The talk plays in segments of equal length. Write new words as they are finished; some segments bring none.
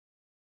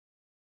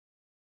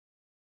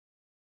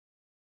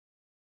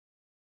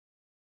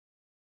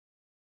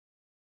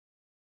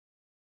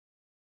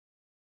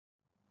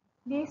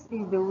This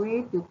is the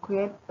way to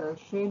create a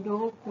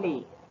shadow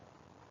play.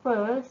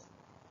 First,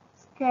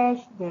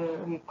 sketch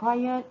the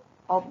required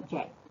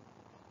object.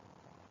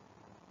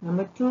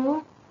 Number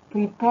 2,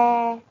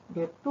 prepare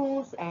the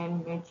tools and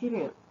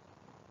material.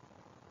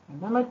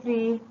 And number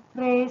 3,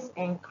 trace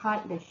and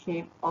cut the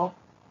shape of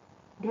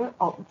the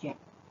object.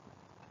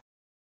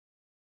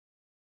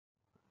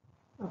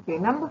 Okay,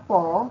 number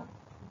 4,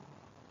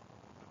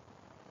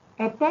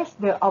 attach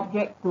the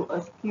object to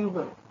a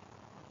skewer.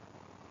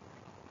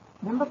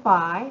 Number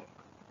 5,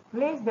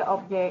 place the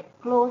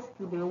object close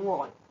to the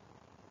wall.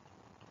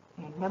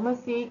 And number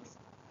 6,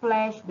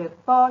 flash the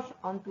torch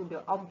onto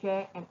the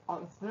object and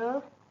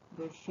observe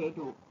the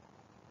shadow.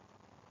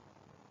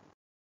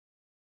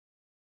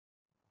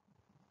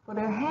 For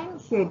the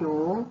hand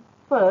shadow,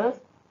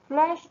 first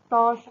flash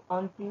torch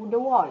onto the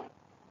wall.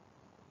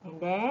 And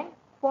then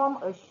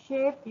form a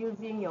shape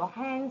using your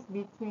hands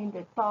between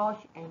the torch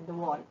and the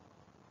wall.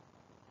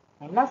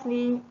 And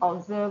lastly,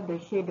 observe the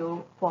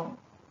shadow form.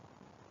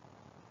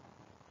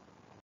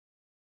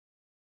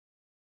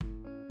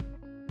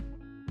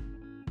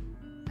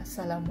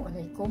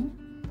 Assalamualaikum.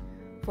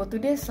 For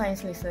today's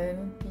science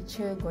lesson,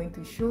 teacher going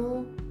to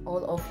show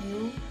all of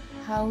you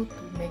how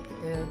to make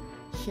the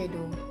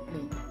shadow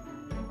play.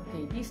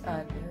 Okay, these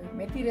are the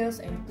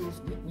materials and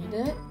tools that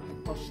needed: the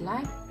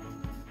torchlight,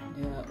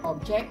 the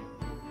object,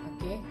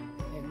 okay,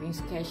 have been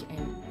sketched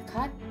and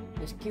cut,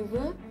 the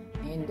skewer,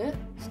 and the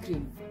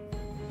screen.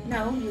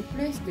 Now you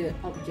place the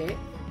object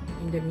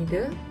in the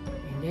middle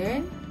and then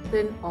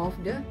turn off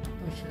the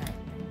torchlight.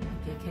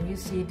 Okay, can you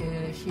see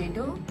the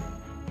shadow?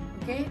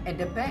 Okay, at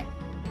the back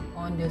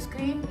on the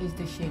screen is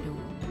the shadow.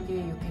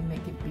 Okay, you can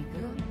make it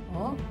bigger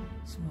or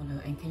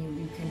smaller, and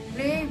you can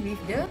play with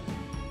the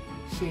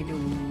shadow.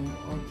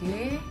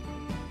 Okay.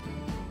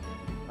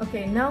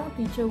 Okay, now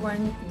teacher want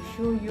to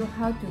show you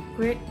how to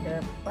create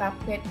the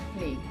puppet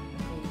play.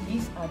 Okay,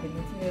 these are the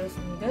materials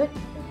needed.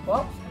 The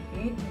box.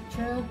 Okay,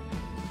 teacher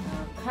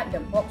cut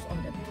the box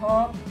on the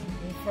top,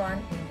 in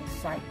front, and the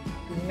side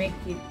to make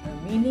it a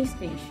mini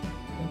stage.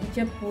 And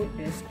teacher put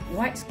the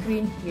white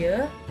screen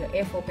here, the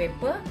A4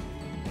 paper,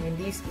 and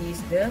this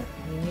is the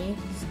mini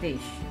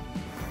stage.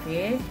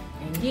 Okay,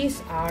 and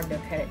these are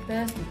the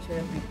characters teacher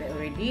prepared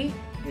already: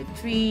 the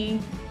tree,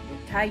 the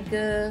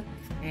tiger,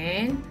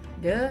 and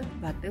the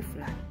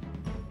butterfly.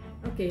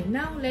 Okay,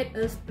 now let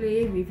us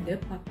play with the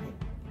puppet.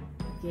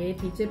 Okay,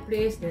 teacher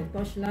place the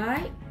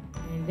torchlight,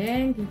 and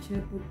then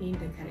teacher put in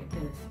the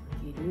characters.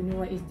 Okay, do you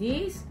know what is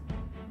this?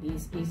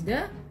 This is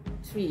the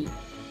tree.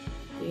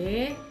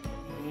 Okay.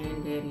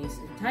 And there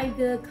is a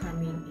tiger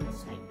coming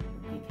inside.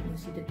 Okay, can you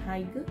see the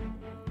tiger?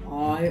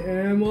 I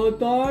am a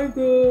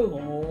tiger.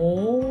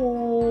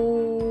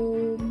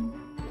 Oh.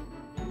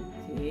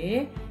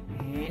 Okay,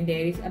 and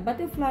there is a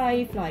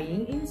butterfly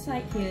flying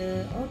inside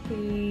here.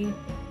 Okay,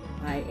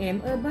 I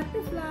am a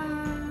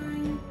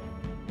butterfly.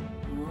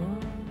 Oh,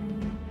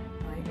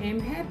 I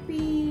am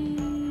happy.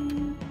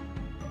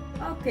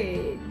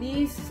 Okay,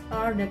 these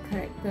are the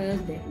characters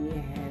that we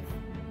have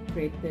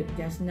created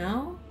just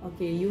now.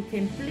 Okay, you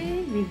can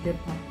play with the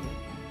puppet.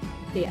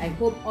 Okay, I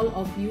hope all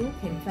of you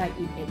can try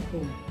it at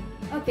home.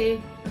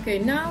 Okay,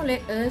 now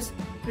let us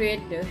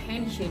create the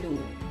hand shadow.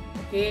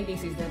 Okay,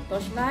 this is the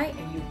torchlight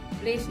and you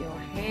place your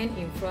hand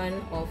in front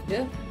of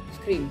the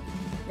screen.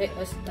 Let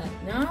us start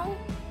now.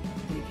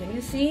 Okay, can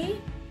you see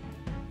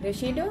the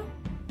shadow?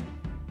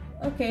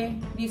 Okay,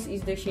 this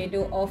is the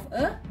shadow of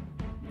a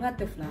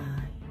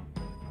butterfly.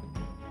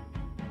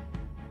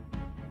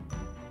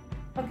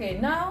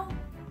 Okay, now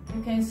you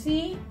can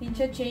see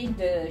teacher change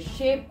the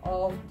shape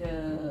of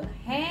the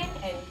hand,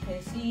 and you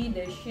can see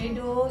the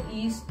shadow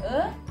is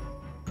a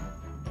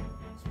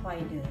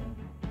spider.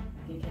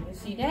 Okay, can you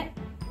see that?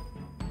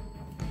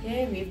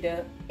 Okay, with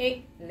the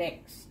 8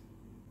 legs.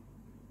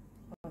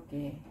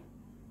 Okay.